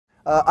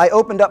I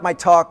opened up my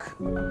talk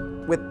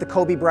with the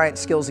Kobe Bryant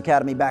Skills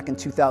Academy back in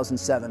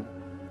 2007.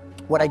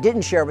 What I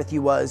didn't share with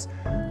you was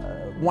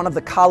one of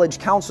the college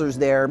counselors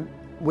there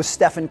was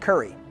Stephen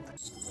Curry.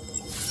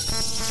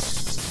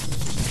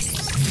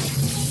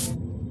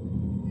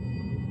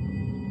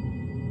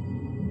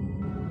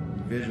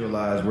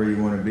 Visualize where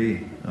you want to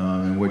be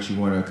and what you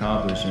want to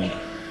accomplish, and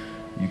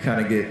you kind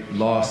of get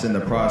lost in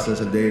the process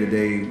of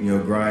day-to-day,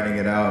 grinding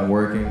it out and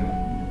working,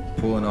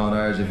 pulling on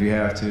ours if you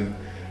have to.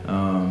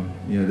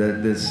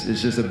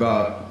 It's just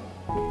about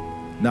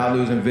not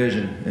losing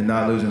vision and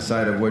not losing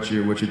sight of what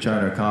you're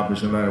trying to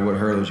accomplish, no matter what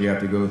hurdles you have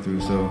to go through.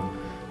 So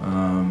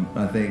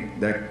I think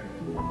that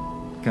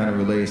kind of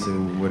relates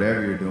to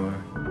whatever you're doing.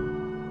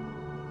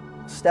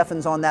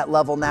 Stephen's on that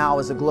level now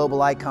as a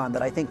global icon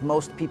that I think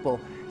most people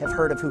have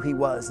heard of who he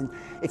was. And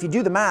if you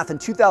do the math, in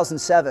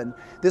 2007,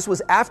 this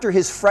was after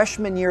his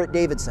freshman year at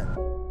Davidson.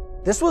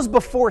 This was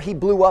before he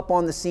blew up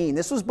on the scene.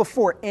 This was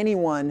before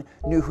anyone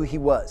knew who he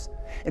was.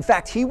 In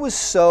fact, he was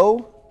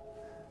so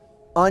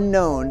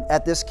unknown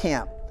at this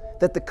camp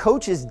that the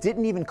coaches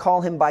didn't even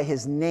call him by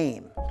his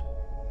name.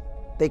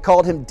 They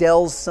called him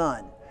Dell's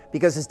son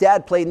because his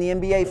dad played in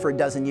the NBA for a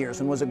dozen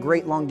years and was a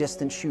great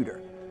long-distance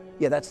shooter.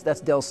 Yeah,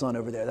 that's Dell's son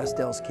over there. That's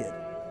Dell's kid.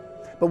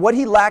 But what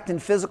he lacked in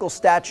physical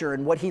stature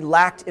and what he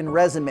lacked in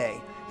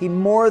resume, he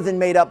more than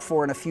made up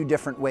for in a few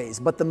different ways.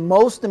 But the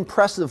most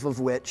impressive of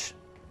which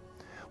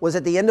was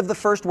at the end of the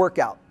first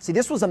workout. See,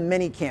 this was a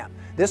mini camp.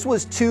 This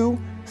was 2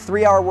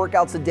 3-hour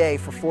workouts a day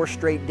for 4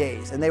 straight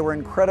days, and they were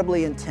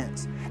incredibly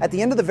intense. At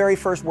the end of the very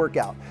first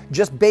workout,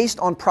 just based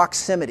on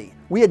proximity,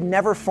 we had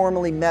never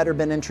formally met or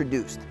been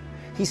introduced.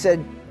 He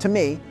said to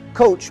me,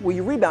 "Coach, will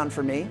you rebound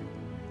for me?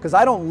 Because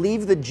I don't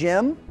leave the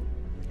gym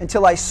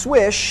until I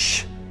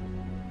swish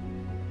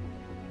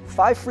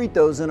 5 free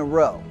throws in a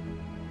row."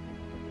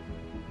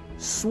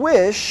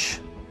 Swish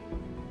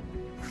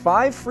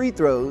 5 free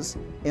throws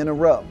in a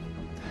row.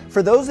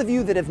 For those of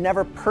you that have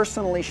never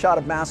personally shot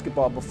a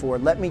basketball before,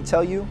 let me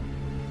tell you,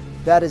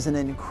 that is an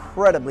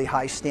incredibly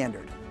high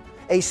standard.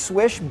 A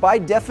swish, by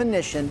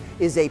definition,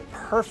 is a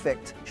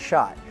perfect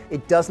shot.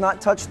 It does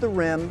not touch the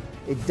rim.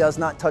 It does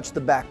not touch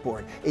the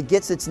backboard. It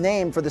gets its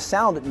name for the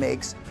sound it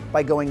makes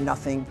by going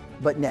nothing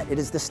but net. It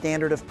is the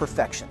standard of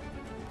perfection.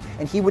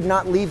 And he would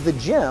not leave the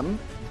gym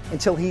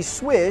until he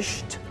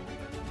swished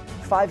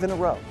 5 in a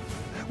row,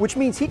 which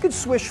means he could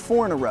swish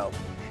 4 in a row,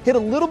 hit a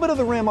little bit of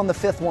the rim on the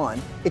 5th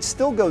one, it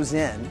still goes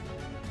in.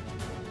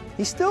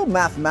 He's still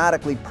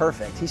mathematically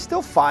perfect. He's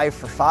still 5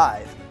 for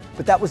 5,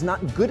 but that was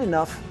not good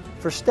enough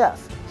for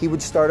Steph. He would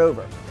start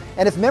over.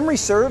 And if memory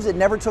serves, it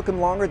never took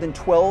him longer than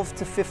 12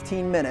 to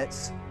 15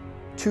 minutes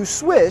to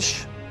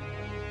swish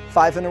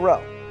 5 in a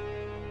row.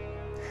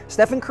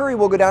 Stephen Curry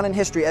will go down in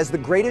history as the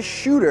greatest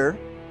shooter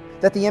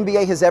that the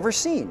NBA has ever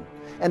seen.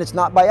 And it's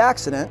not by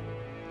accident,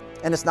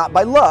 and it's not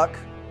by luck,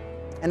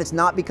 and it's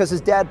not because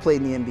his dad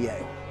played in the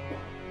NBA.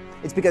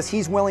 It's because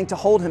he's willing to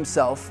hold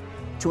himself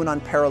to an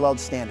unparalleled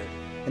standard.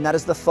 And that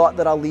is the thought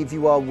that I'll leave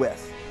you all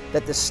with,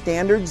 that the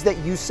standards that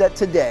you set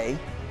today,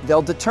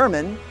 they'll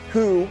determine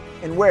who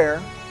and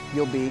where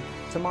you'll be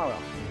tomorrow.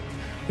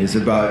 It's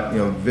about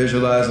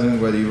visualizing,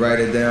 whether you write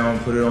it down,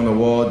 put it on the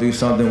wall, do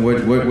something,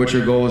 what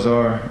your goals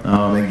are,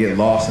 and get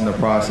lost in the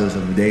process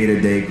of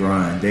day-to-day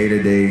grind,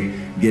 day-to-day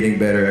getting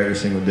better every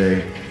single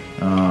day.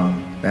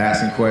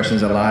 Asking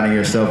questions, aligning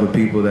yourself with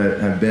people that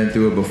have been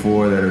through it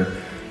before,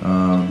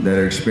 that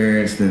are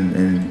experienced,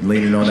 and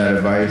leaning on that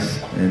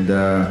advice, and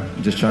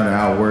just trying to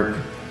outwork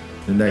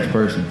the next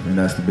person, and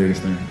that's the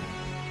biggest thing.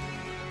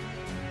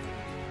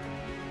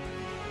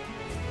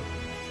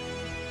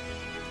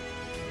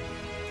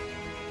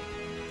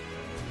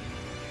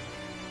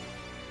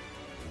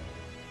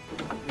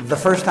 The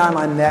first time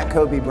I met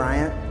Kobe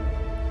Bryant,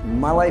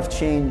 my life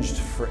changed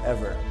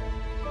forever.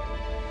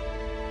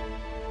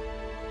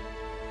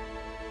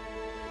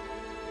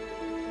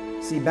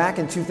 See, back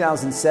in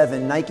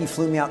 2007, Nike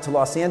flew me out to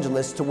Los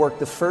Angeles to work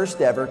the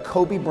first ever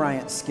Kobe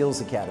Bryant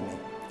Skills Academy.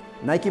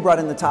 Nike brought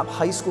in the top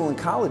high school and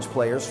college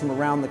players from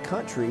around the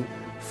country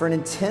for an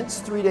intense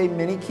 3-day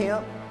mini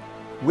camp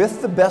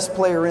with the best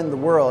player in the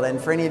world. And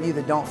for any of you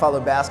that don't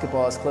follow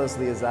basketball as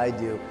closely as I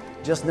do,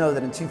 just know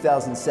that in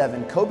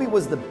 2007, Kobe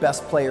was the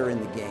best player in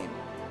the game.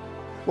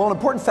 Well, an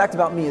important fact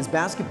about me is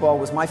basketball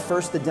was my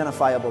first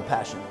identifiable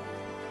passion.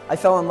 I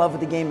fell in love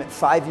with the game at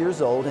 5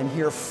 years old, and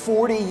here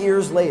 40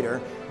 years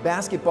later,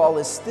 basketball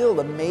is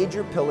still a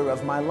major pillar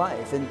of my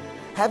life. And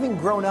having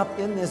grown up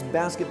in this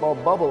basketball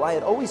bubble, I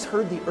had always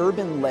heard the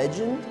urban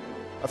legend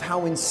of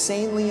how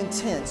insanely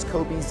intense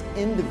Kobe's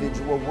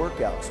individual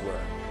workouts were.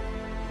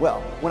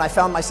 Well, when I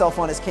found myself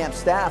on his camp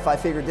staff, I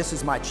figured this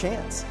is my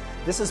chance.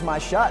 This is my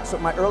shot. So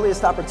at my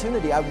earliest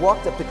opportunity, I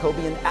walked up to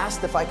Kobe and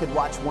asked if I could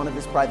watch one of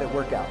his private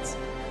workouts.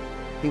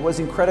 He was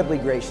incredibly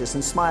gracious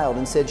and smiled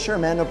and said, "Sure,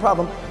 man, no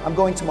problem. I'm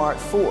going tomorrow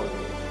at 4.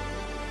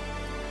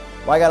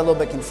 Well, I got a little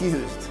bit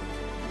confused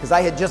because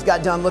I had just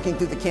got done looking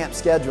through the camp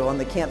schedule, and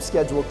the camp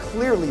schedule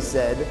clearly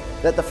said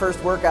that the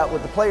first workout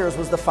with the players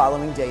was the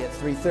following day at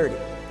 3:30.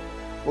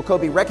 Well,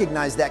 Kobe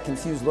recognized that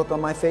confused look on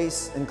my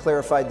face and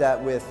clarified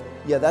that with,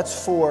 yeah,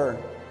 that's 4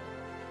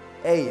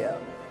 a.m.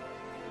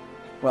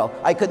 Well,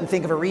 I couldn't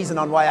think of a reason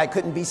on why I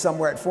couldn't be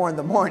somewhere at 4 in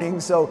the morning,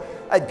 so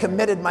I'd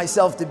committed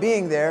myself to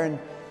being there, and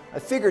I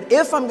figured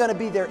if I'm gonna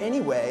be there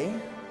anyway,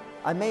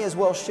 I may as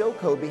well show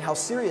Kobe how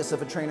serious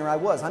of a trainer I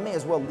was. I may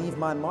as well leave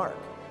my mark.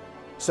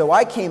 So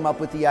I came up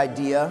with the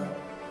idea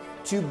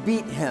to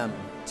beat him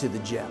to the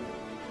gym.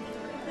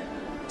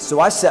 So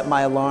I set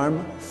my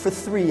alarm for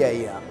 3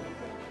 a.m.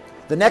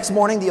 The next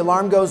morning, the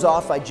alarm goes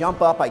off, I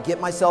jump up, I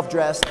get myself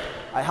dressed,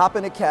 I hop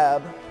in a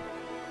cab,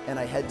 and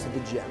I head to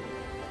the gym.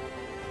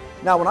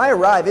 Now, when I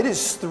arrive, it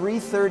is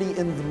 3:30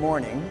 in the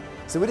morning,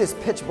 so it is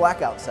pitch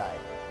black outside.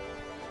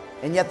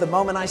 And yet the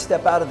moment I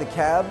step out of the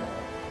cab,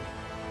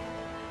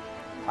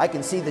 I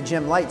can see the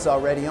gym lights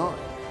already on.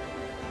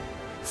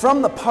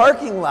 From the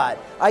parking lot,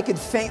 I could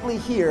faintly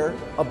hear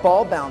a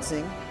ball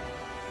bouncing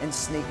and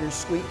sneakers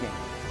squeaking.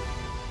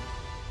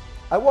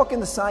 I walk in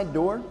the side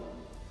door.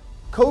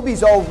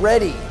 Kobe's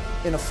already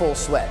in a full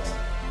sweat.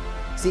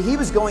 See, he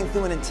was going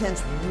through an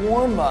intense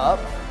warm-up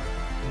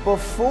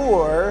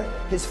before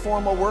his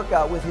formal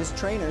workout with his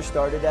trainer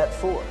started at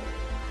 4.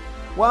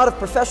 Well, out of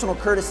professional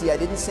courtesy, I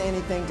didn't say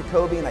anything to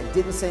Kobe and I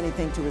didn't say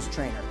anything to his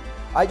trainer.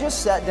 I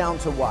just sat down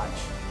to watch.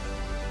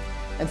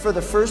 And for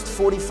the first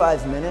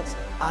 45 minutes,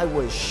 I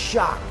was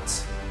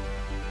shocked.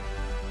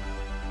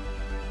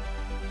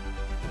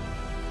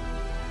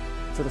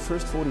 For the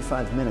first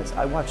 45 minutes,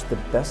 I watched the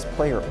best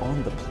player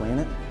on the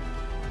planet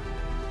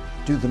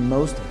do the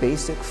most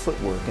basic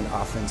footwork and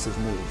offensive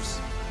moves.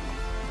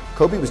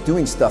 Kobe was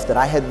doing stuff that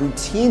I had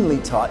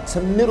routinely taught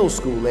to middle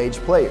school age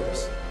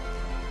players.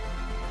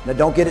 Now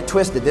don't get it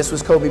twisted, this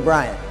was Kobe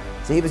Bryant.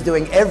 So he was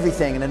doing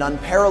everything in an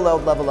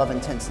unparalleled level of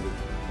intensity.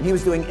 And he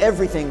was doing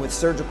everything with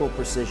surgical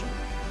precision.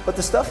 But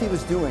the stuff he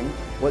was doing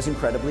was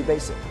incredibly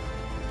basic.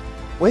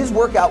 Well, his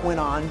workout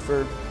went on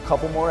for a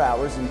couple more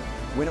hours, and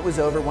when it was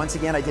over, once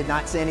again, I did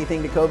not say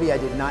anything to Kobe, I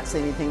did not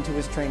say anything to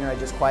his trainer, I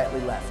just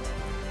quietly left.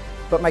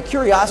 But my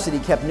curiosity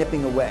kept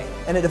nipping away,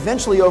 and it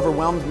eventually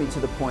overwhelmed me to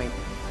the point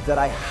that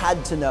I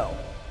had to know.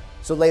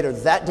 So later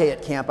that day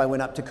at camp, I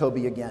went up to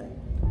Kobe again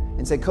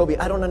and said, Kobe,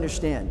 I don't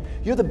understand.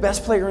 You're the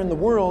best player in the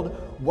world.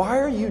 Why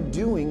are you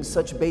doing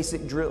such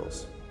basic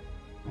drills?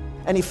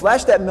 And he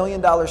flashed that $1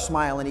 million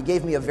smile and he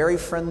gave me a very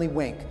friendly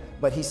wink,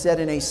 but he said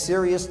in a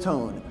serious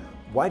tone,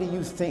 why do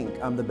you think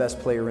I'm the best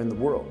player in the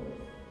world?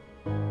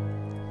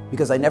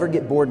 Because I never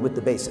get bored with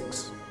the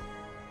basics.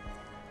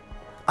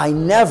 I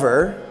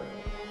never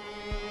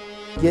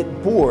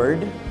get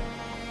bored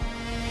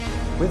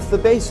with the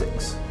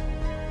basics.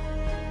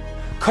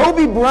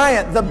 Kobe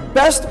Bryant, the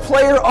best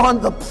player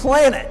on the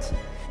planet,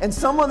 and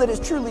someone that has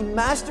truly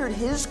mastered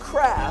his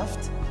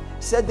craft,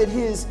 said that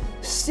his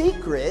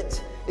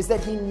secret is that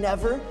he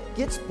never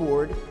gets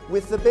bored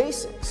with the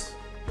basics.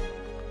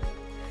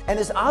 And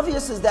as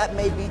obvious as that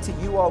may be to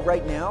you all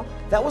right now,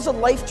 that was a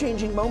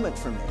life-changing moment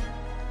for me.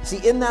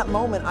 See, in that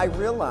moment, I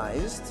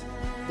realized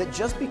that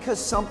just because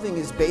something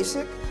is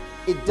basic,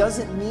 it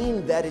doesn't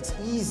mean that it's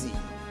easy.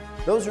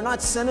 Those are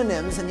not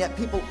synonyms, and yet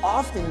people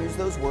often use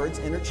those words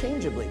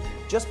interchangeably.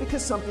 Just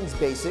because something's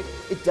basic,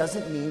 it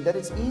doesn't mean that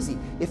it's easy.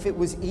 If it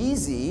was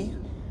easy,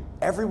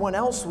 everyone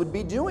else would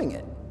be doing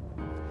it.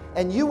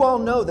 And you all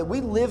know that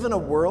we live in a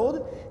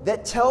world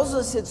that tells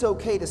us it's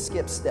okay to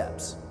skip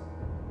steps.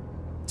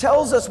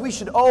 Tells us we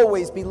should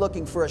always be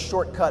looking for a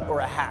shortcut or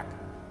a hack.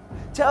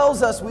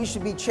 Tells us we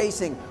should be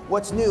chasing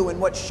what's new and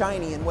what's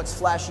shiny and what's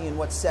flashy and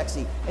what's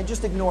sexy and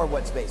just ignore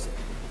what's basic.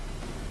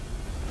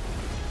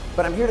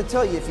 But I'm here to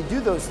tell you, if you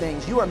do those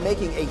things, you are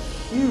making a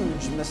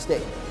huge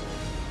mistake.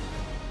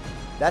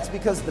 That's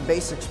because the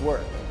basics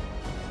work.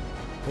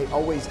 They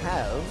always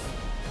have,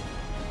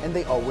 and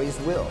they always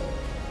will.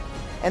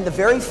 And the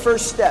very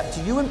first step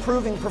to you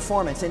improving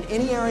performance in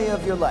any area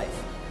of your life,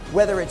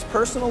 whether it's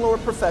personal or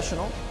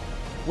professional,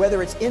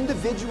 whether it's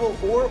individual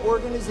or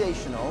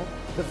organizational,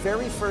 the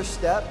very first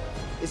step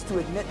is to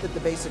admit that the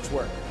basics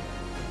work.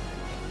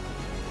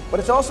 But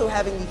it's also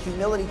having the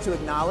humility to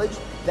acknowledge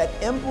that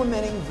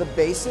implementing the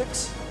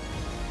basics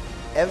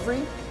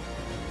every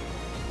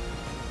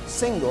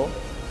single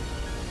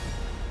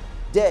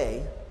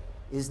day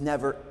is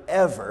never,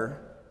 ever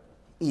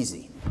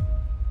easy.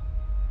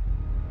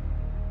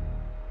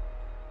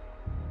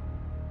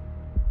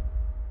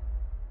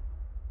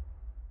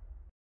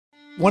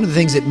 One of the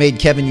things that made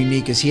Kevin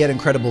unique is he had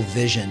incredible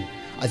vision.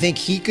 I think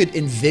he could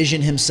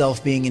envision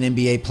himself being an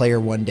NBA player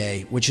one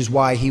day, which is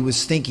why he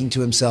was thinking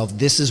to himself,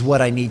 this is what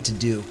I need to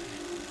do.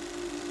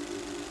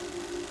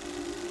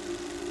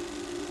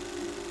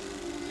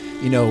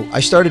 You know, I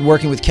started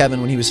working with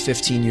Kevin when he was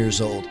 15 years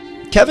old.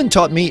 Kevin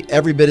taught me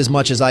every bit as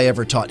much as I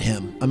ever taught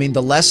him. I mean,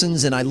 the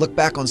lessons, and I look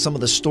back on some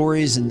of the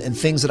stories and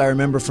things that I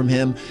remember from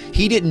him,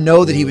 he didn't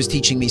know that he was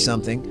teaching me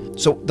something.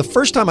 So the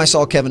first time I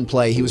saw Kevin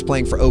play, he was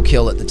playing for Oak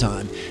Hill at the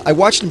time. I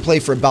watched him play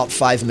for about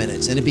 5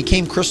 minutes, and it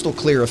became crystal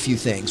clear a few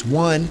things.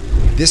 One,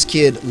 this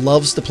kid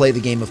loves to play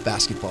the game of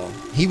basketball.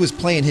 He was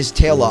playing his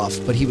tail off,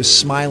 but he was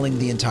smiling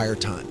the entire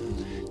time.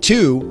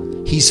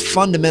 Two, he's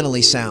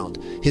fundamentally sound.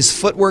 His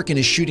footwork and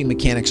his shooting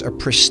mechanics are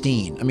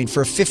pristine. I mean,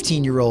 for a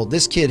 15-year-old,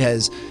 this kid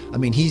has, I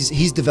mean,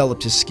 he's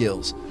developed his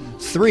skills.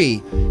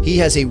 3, he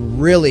has a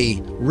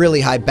really, really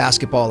high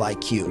basketball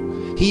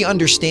IQ. He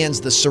understands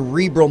the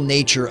cerebral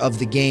nature of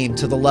the game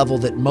to the level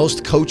that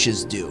most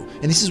coaches do.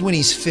 And this is when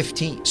he's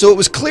 15. So it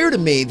was clear to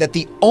me that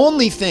the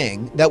only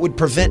thing that would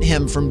prevent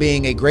him from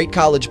being a great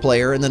college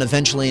player and then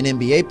eventually an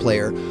NBA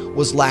player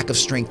was lack of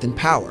strength and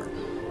power.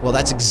 Well,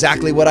 that's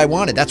exactly what I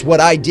wanted. That's what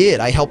I did.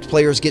 I helped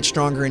players get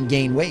stronger and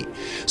gain weight.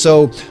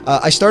 So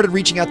I started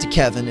reaching out to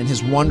Kevin and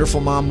his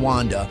wonderful mom,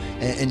 Wanda,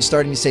 and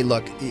starting to say,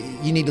 look,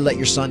 you need to let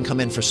your son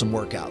come in for some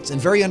workouts. And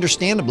very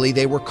understandably,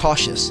 they were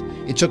cautious.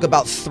 It took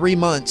about 3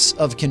 months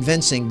of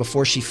convincing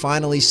before she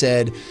finally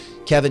said,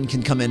 Kevin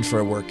can come in for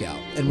a workout.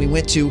 And we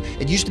went to,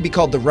 it used to be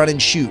called the Run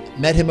and Shoot,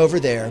 met him over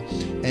there.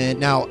 And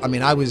now, I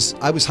mean, I was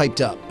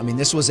hyped up. I mean,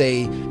 this was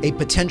a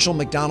potential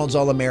McDonald's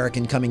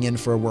All-American coming in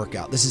for a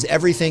workout. This is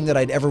everything that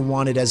I'd ever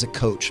wanted as a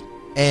coach.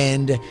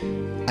 And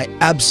I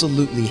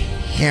absolutely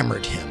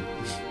hammered him.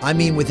 I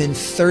mean, within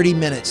 30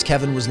 minutes,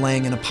 Kevin was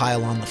laying in a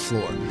pile on the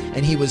floor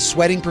and he was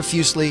sweating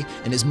profusely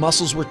and his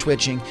muscles were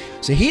twitching.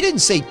 So he didn't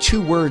say 2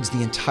 words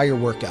the entire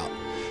workout.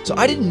 So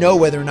I didn't know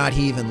whether or not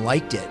he even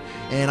liked it.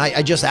 And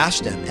I just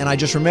asked him, and I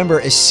just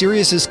remember, as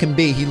serious as can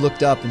be, he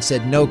looked up and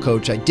said, no,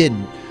 coach, I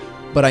didn't,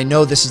 but I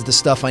know this is the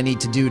stuff I need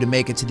to do to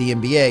make it to the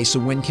NBA, so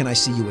when can I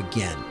see you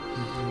again?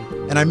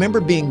 And I remember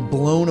being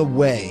blown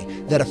away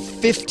that a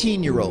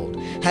 15-year-old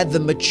had the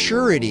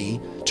maturity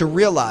to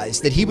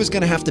realize that he was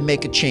going to have to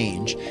make a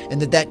change,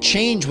 and that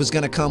change was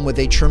going to come with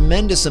a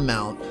tremendous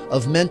amount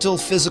of mental,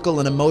 physical,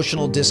 and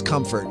emotional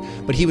discomfort.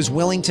 But he was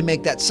willing to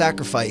make that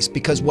sacrifice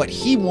because what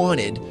he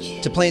wanted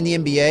to play in the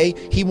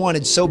NBA, he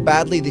wanted so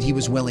badly that he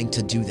was willing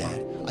to do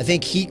that. I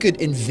think he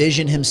could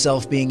envision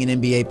himself being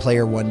an NBA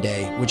player one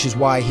day, which is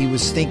why he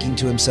was thinking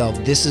to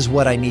himself, this is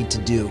what I need to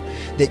do.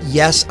 That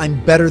yes, I'm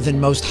better than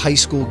most high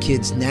school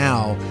kids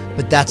now,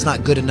 but that's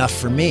not good enough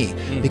for me.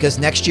 Because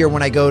next year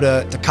when I go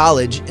to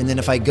college, and then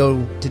if I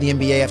go to the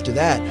NBA after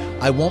that,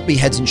 I won't be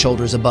heads and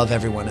shoulders above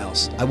everyone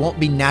else. I won't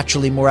be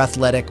naturally more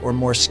athletic or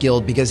more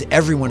skilled because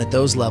everyone at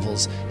those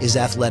levels is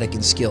athletic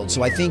and skilled.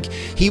 So I think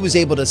he was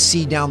able to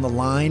see down the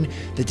line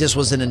that this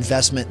was an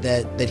investment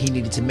that he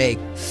needed to make.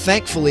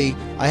 Thankfully,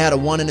 I had a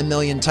 1 in a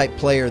million type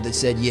player that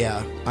said,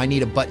 yeah, I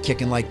need a butt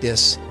kicking like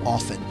this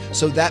often.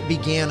 So that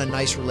began a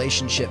nice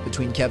relationship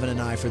between Kevin and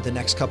I for the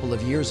next couple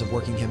of years of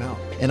working him out.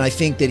 And I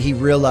think that he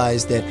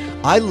realized that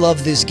I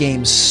love this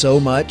game so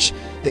much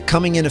that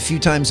coming in a few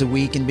times a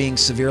week and being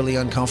severely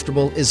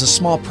uncomfortable is a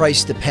small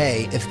price to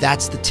pay if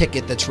that's the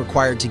ticket that's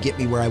required to get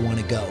me where I want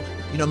to go.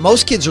 You know,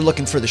 most kids are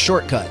looking for the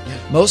shortcut.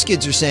 Most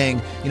kids are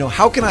saying, you know,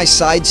 how can I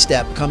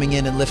sidestep coming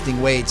in and lifting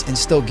weights and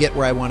still get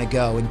where I want to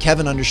go? And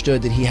Kevin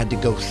understood that he had to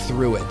go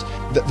through it.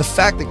 The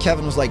fact that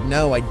Kevin was like,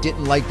 no, I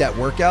didn't like that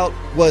workout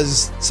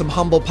was some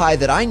humble pie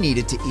that I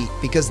needed to eat,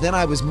 because then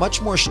I was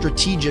much more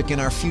strategic in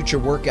our future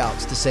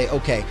workouts to say,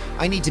 okay,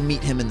 I need to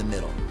meet him in the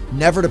middle,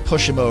 never to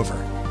push him over.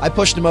 I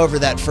pushed him over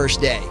that first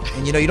day,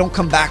 and you know, you don't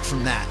come back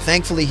from that.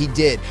 Thankfully he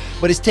did,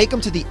 but it's take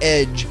them to the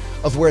edge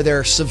of where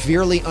they're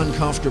severely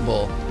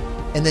uncomfortable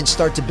and then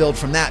start to build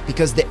from that,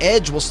 because the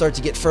edge will start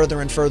to get further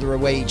and further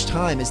away each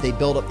time as they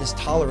build up this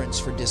tolerance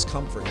for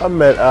discomfort. I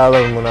met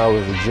Alan when I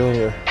was a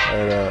junior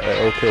at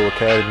Oak Hill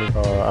Academy.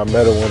 I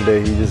met him one day.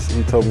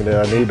 He told me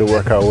that I needed to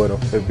work out with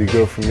him. It'd be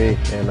good for me,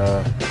 and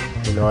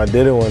you know, I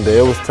did it one day.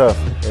 It was tough.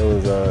 It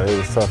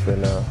was tough,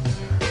 and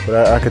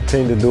but I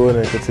continued to do it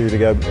and continued to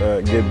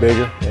get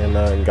bigger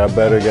and got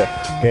better.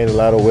 Gained a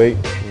lot of weight.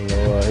 You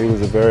know, he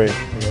was a very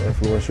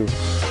influential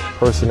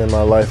person in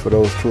my life for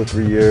those 2 or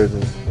 3 years,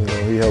 and you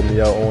know, he helped me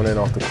out on and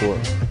off the court.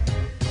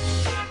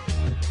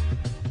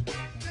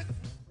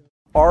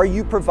 Are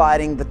you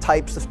providing the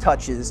types of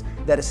touches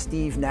that a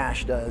Steve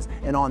Nash does,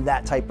 and on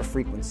that type of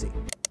frequency?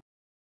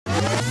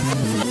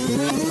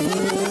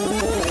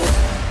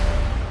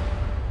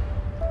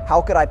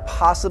 How could I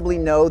possibly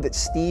know that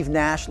Steve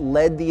Nash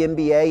led the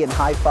NBA in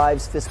high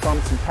fives, fist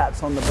bumps, and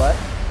pats on the butt?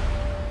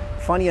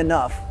 Funny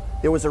enough,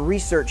 there was a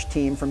research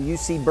team from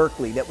UC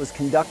Berkeley that was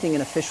conducting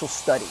an official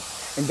study,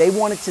 and they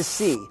wanted to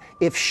see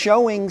if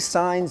showing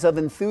signs of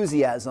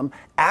enthusiasm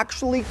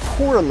actually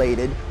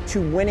correlated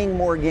to winning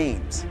more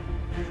games.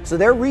 So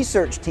their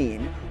research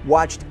team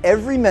watched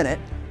every minute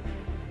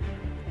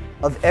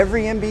of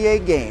every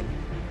NBA game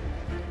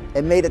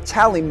and made a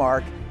tally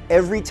mark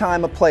every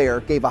time a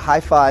player gave a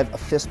high five, a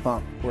fist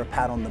bump, or a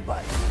pat on the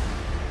butt.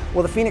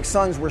 Well, the Phoenix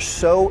Suns were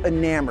so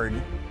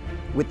enamored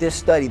with this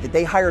study that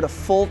they hired a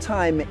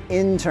full-time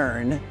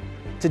intern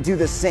to do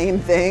the same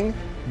thing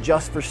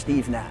just for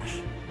Steve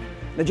Nash.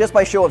 Now, just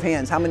by show of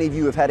hands, how many of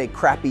you have had a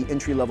crappy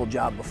entry-level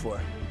job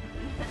before?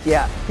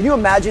 Yeah, can you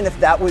imagine if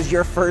that was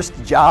your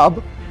first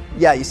job?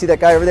 Yeah, you see that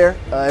guy over there?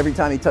 Every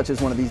time he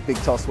touches one of these big,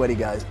 tall, sweaty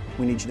guys,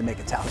 we need you to make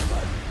a tally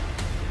mark.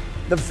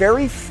 The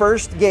very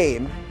first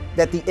game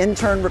that the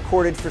intern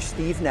recorded for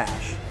Steve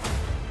Nash,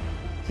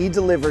 he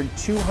delivered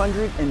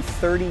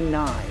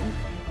 239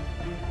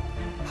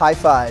 high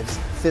fives,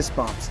 fist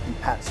bumps, and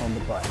pats on the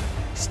butt.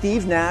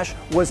 Steve Nash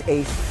was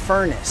a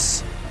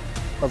furnace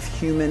of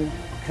human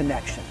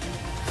connection.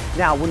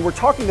 Now, when we're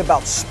talking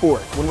about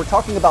sport, when we're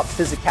talking about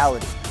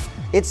physicality,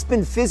 it's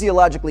been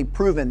physiologically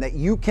proven that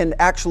you can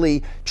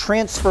actually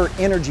transfer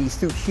energy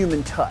through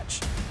human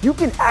touch. You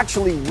can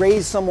actually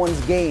raise someone's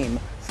game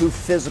through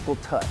physical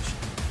touch.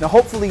 Now,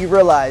 hopefully you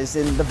realize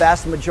in the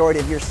vast majority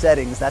of your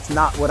settings, that's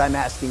not what I'm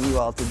asking you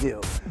all to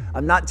do.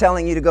 I'm not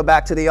telling you to go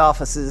back to the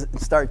offices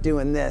and start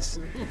doing this.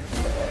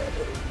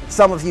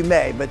 Some of you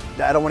may, but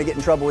I don't want to get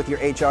in trouble with your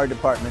HR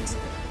departments.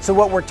 So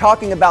what we're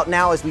talking about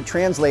now as we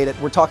translate it,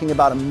 we're talking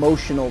about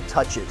emotional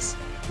touches.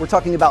 We're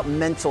talking about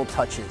mental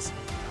touches.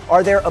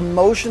 Are there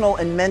emotional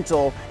and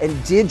mental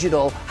and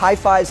digital high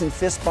fives and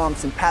fist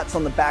bumps and pats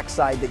on the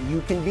backside that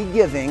you can be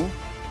giving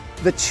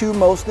the two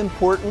most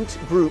important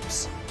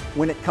groups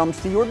when it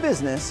comes to your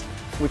business,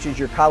 which is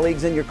your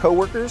colleagues and your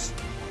coworkers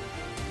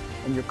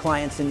and your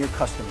clients and your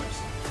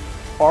customers?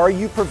 Are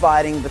you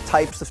providing the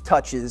types of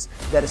touches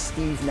that a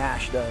Steve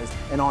Nash does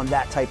and on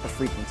that type of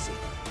frequency?